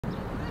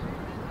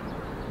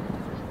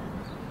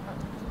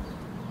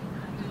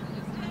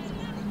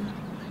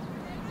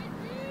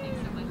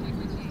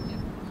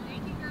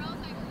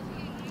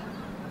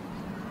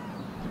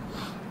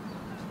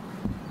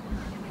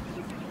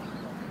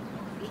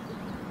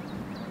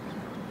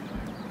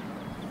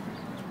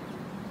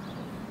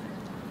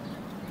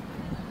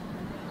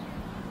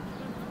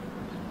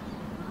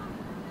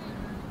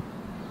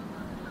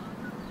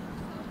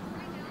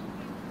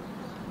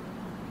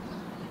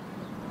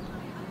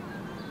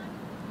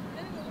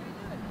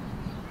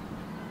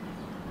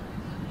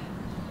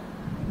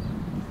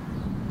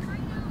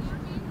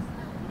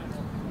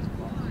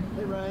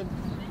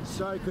Brian.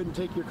 Sorry I couldn't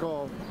take your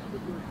call.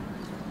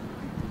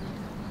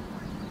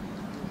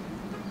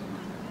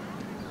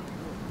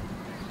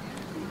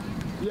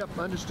 Yep,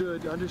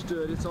 understood.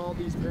 It's all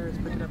these parents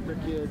picking up their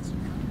kids.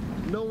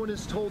 No one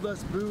has told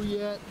us boo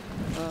yet.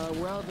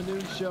 We're out of the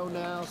noon show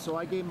now, so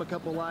I gave them a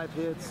couple live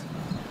hits.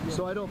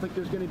 So I don't think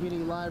there's going to be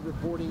any live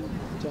reporting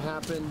to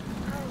happen.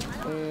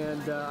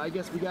 And I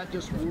guess we got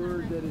just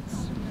word that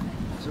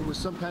it was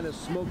some kind of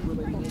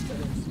smoke-related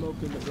incident, smoke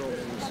in the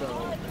building.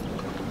 So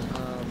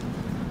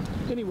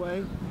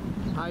anyway,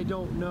 I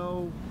don't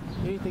know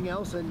anything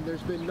else, and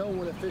there's been no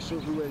one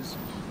official who has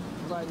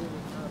provided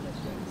any comments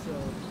yet.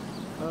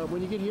 So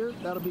when you get here,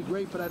 that'll be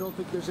great, but I don't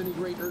think there's any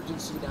great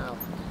urgency now.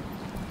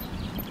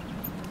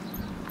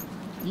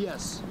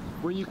 Yes,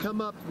 when you come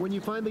up, when you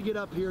finally get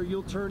up here,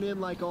 you'll turn in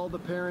like all the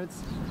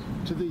parents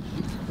to the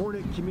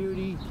Hornet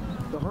Community,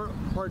 the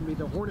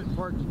Hornet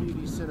Park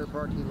Community Center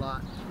parking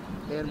lot.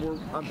 And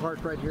I'm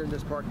parked right here in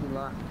this parking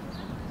lot.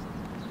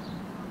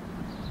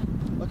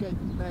 Okay,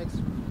 thanks.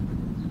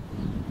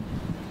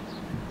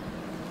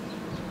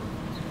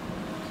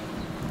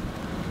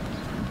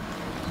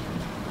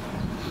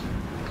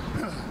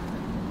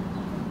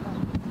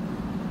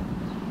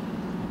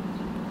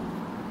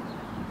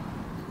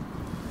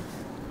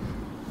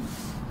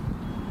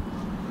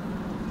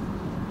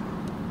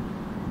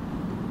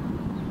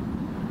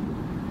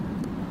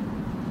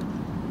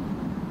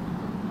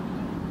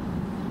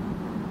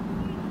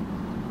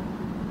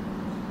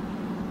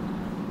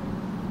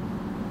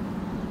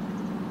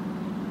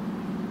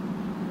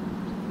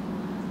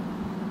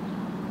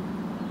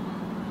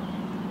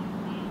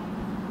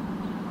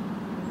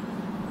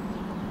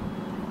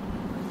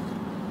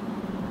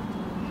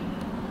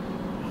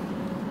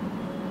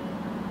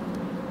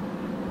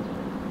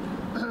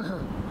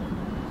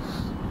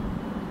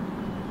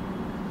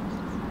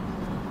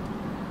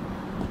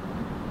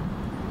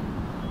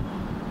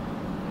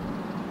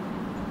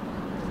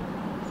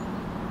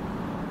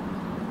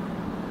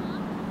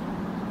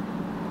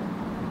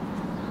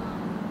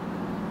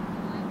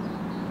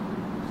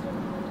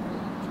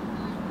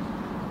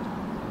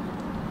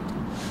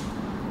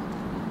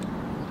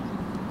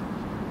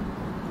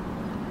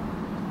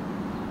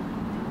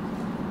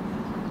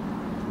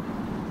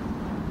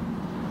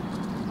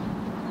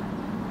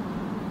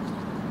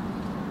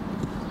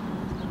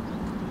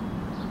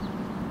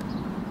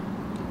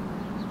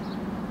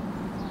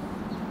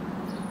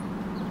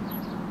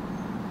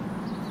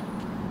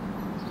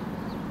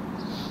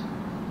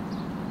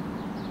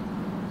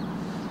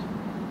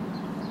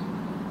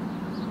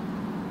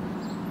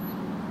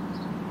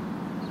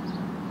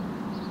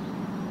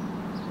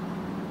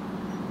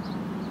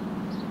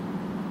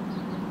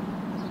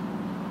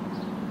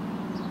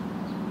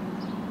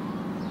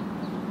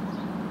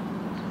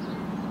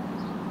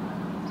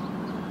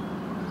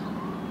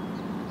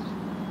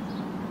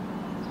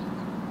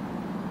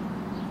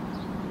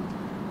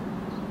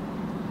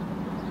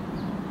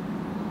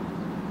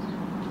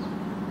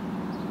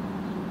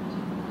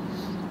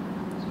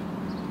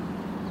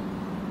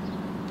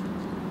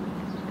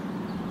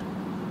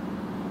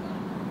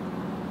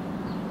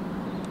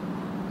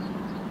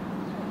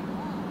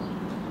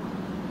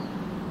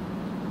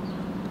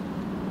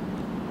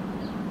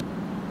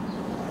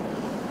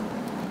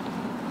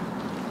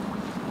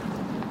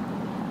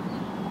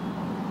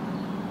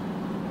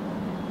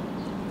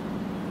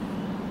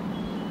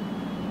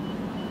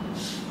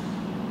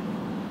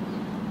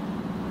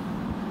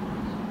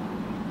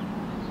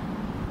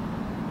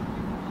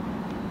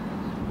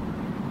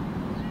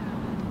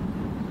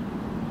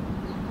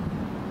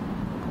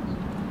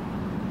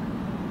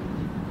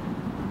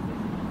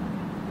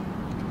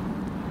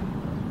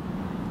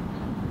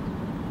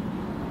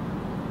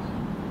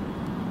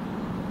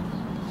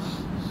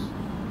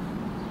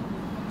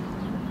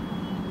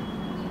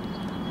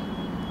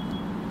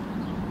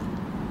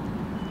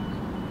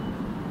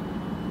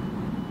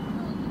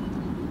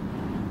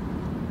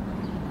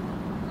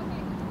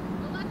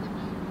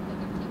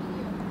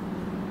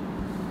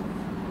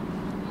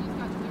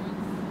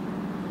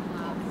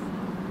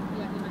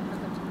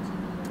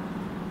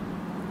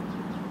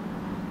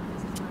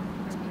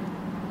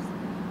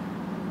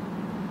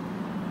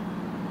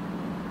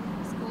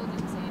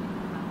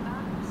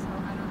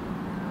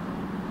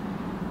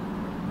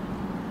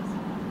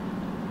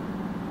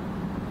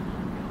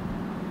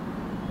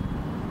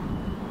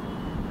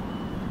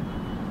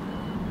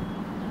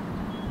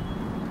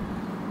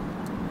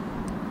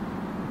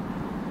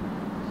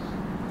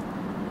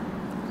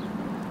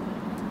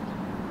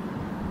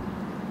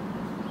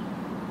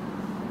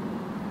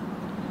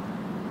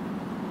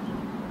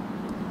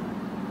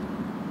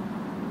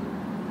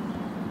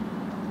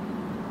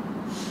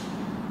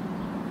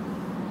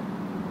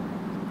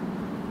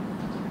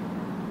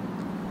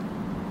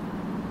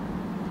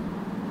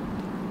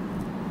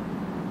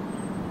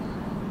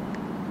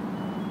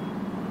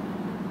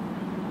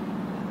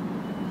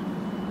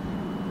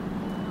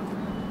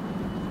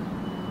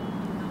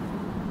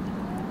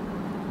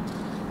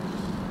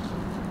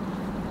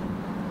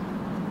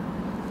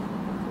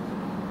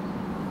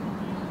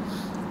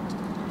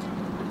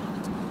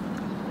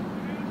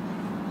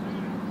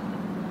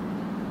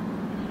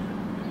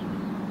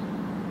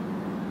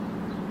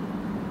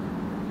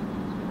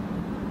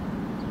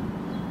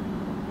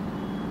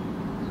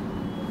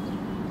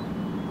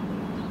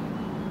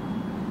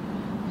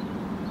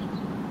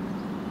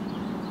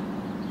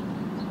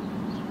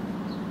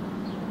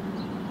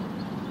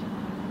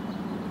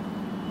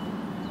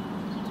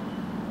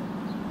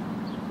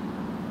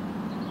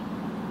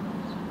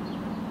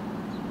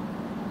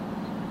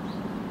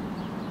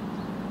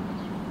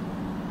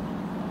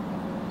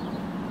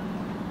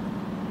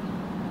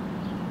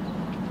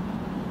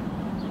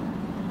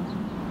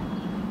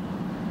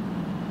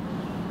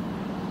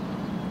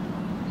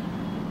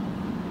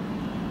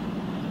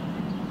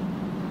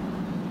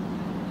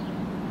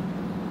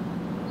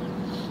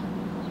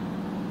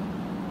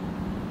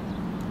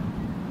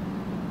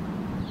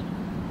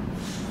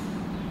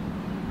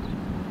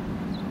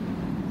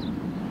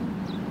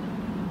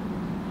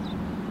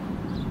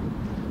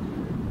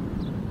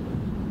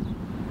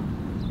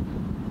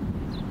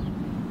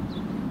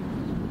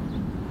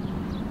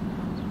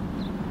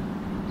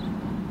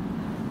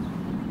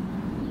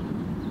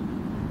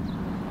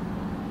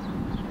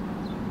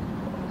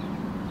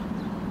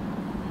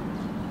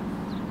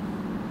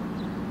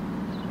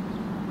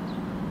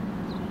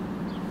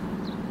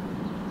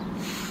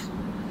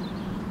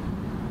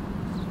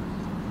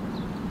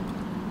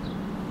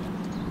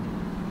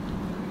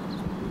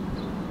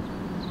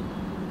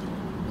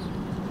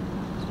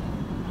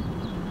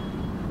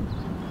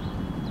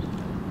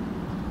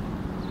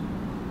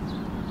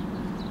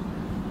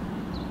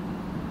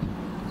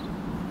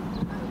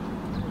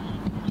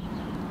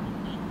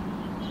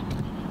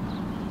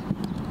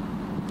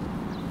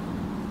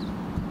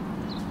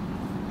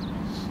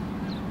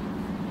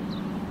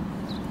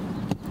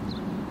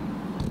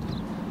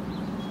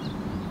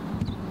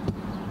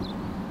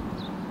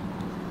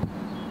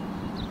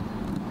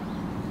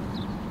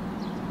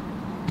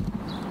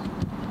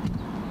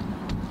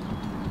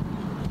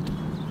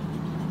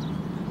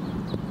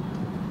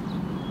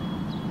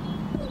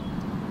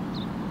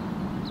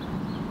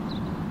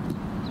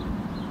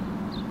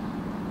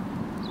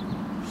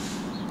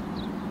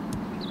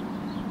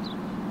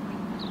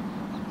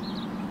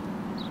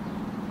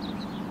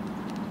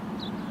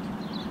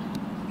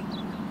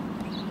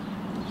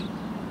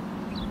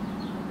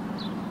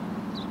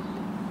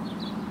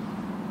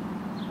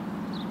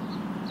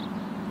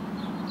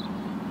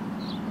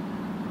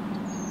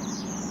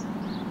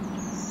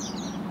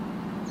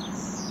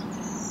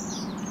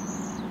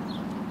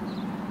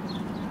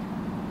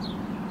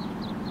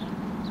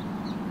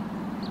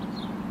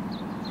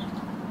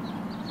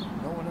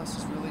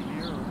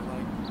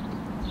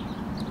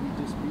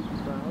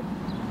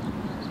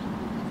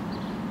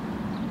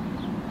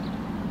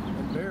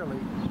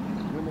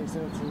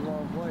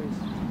 wrong place.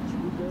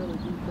 We barely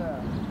beat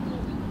that.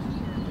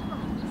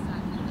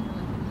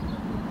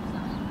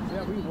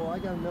 Yeah, I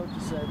got a note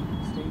that said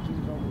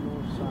staging's on the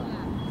north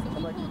side.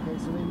 I'm like, okay,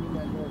 so they mean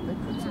that north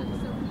entrance over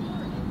there.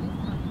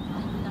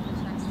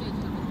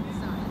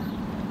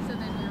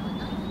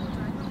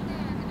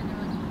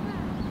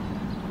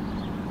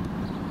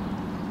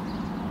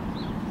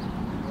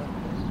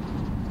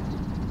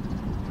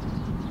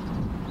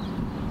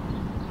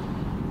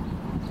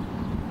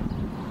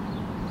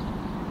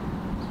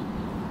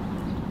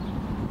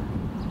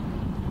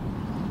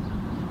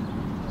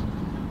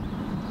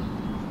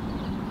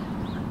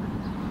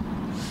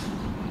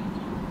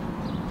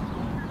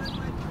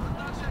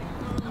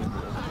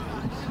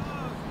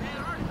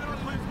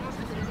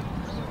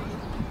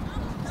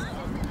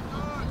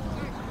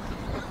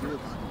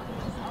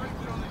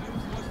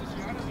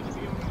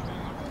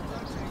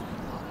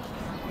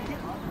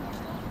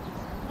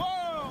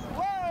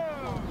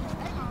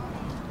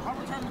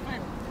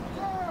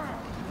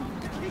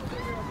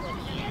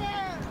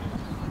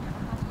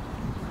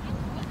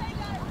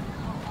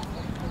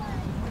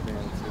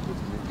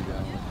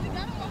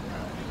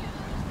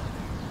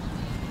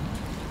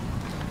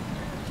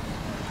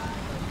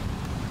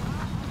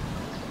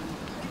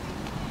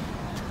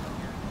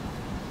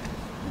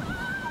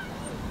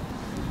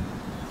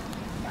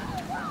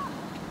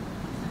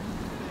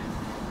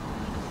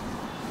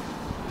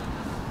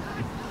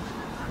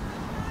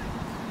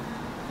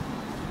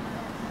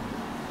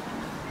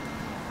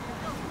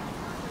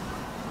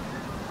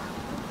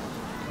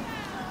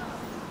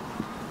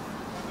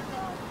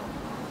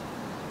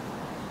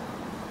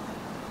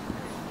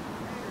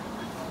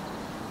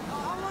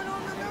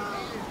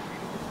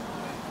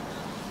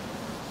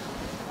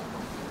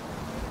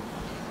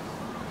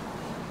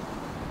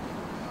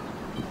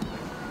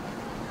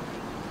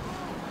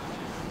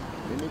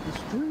 They make a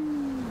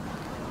stream.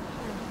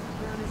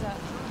 Where is that?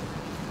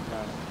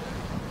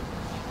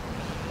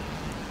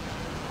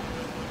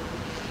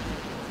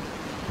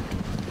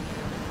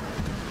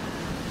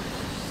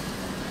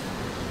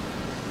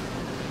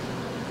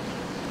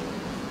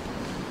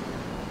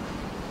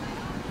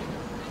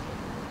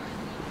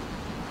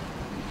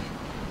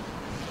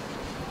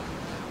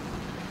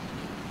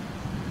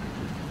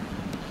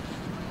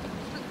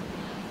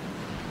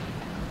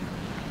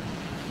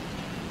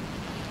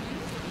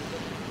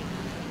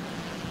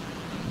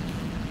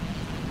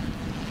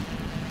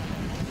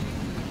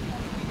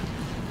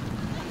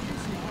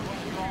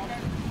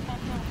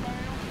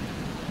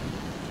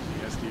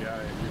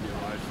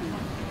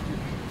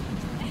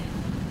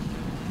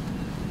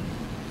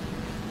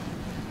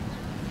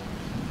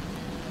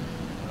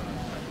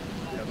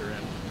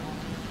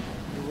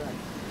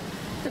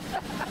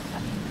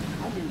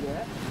 I knew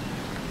that.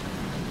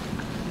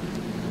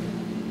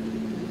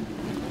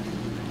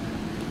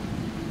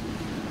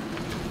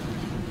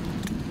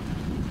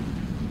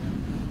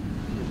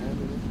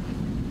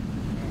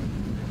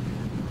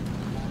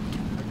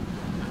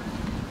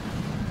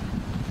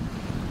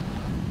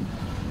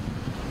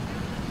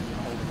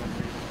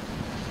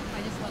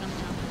 I just let him know.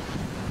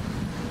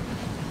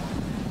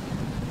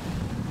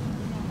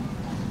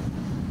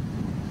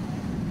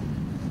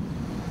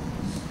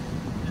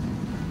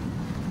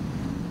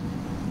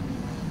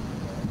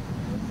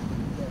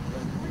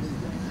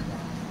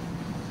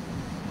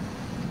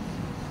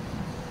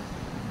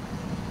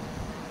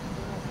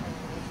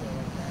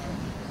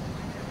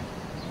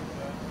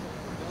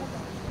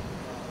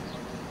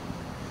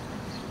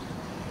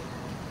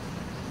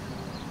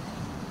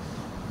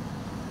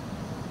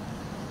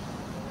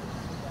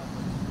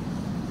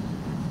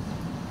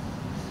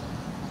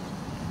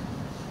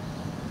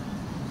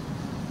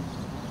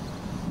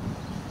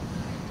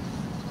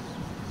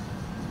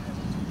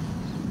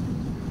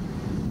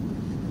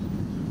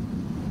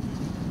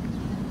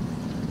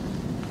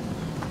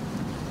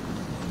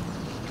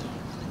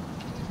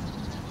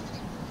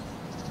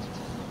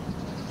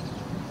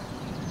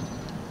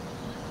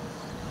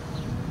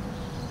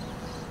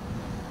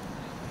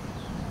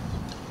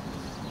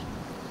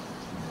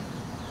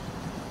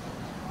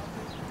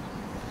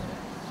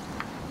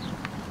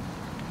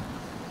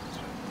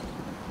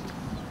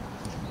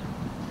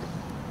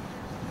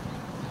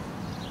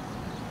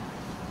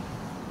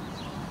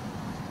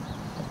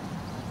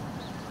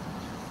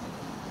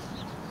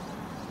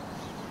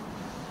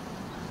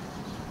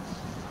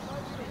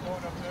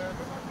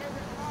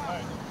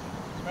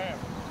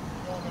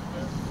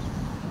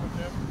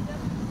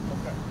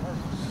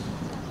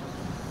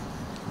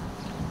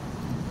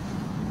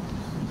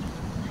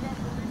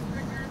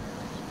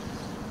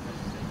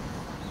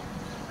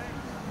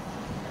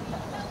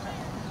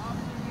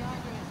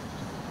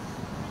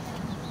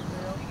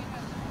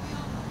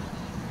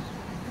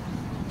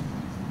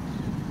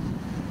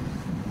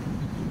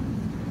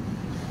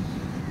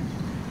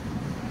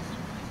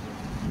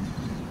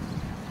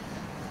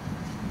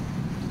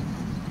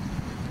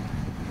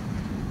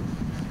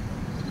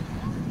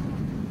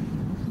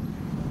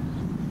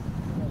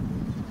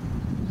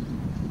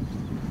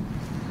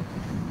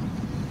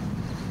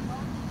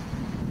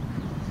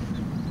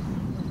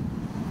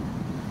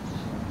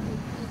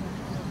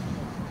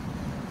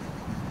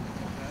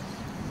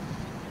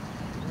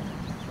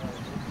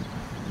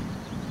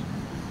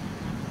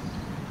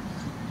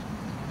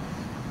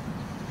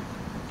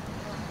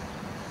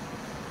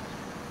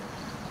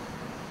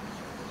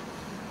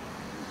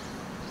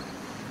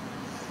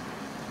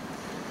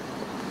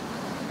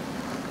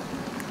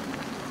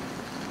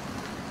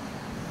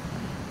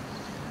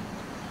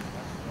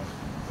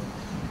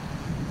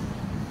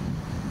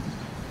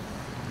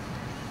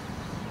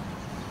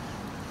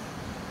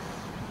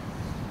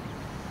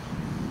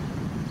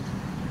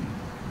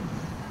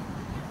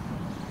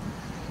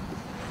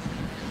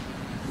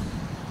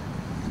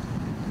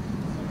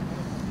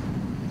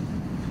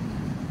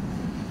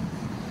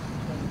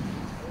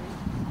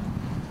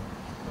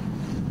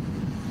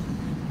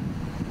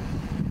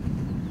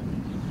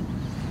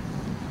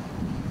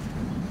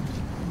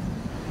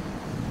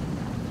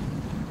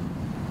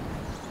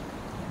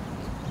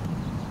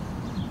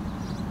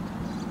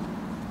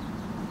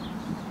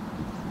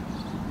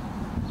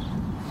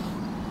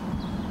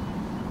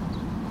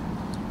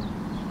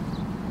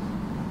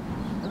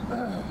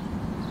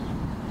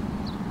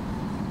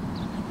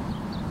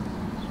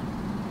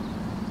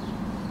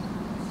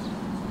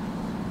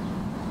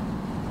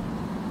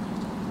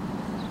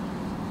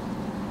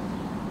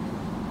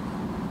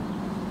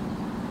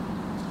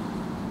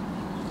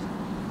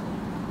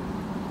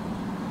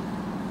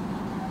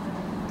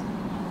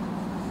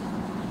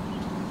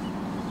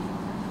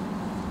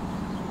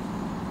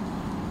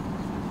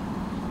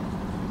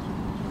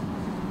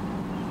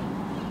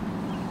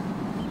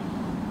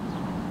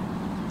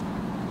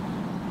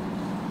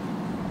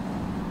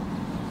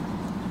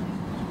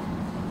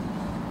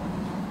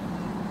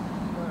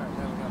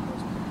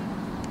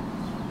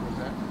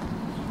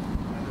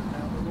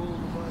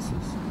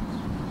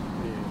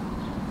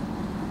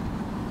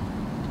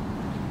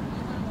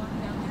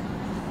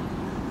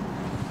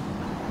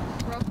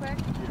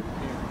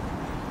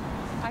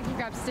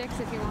 sticks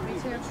if you want me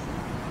to.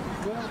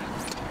 Well,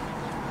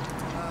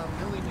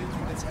 the only new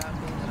thing that's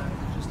happening that I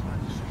just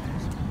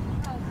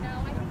Oh, no,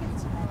 I think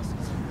it's...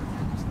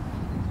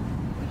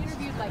 We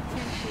interviewed like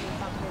 10 students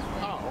on this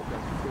thing. Oh,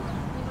 okay.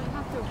 You might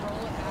have to roll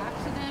it back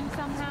to them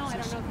somehow. I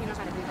don't know if you know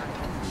how to do that.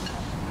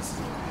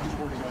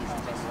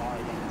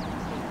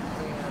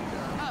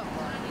 Oh.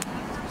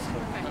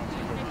 Okay.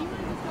 If you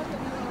want to just go to the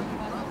middle of the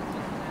bus,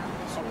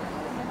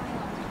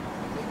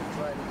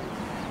 try to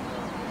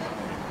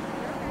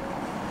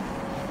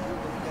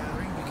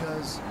gathering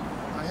because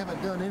I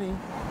haven't done any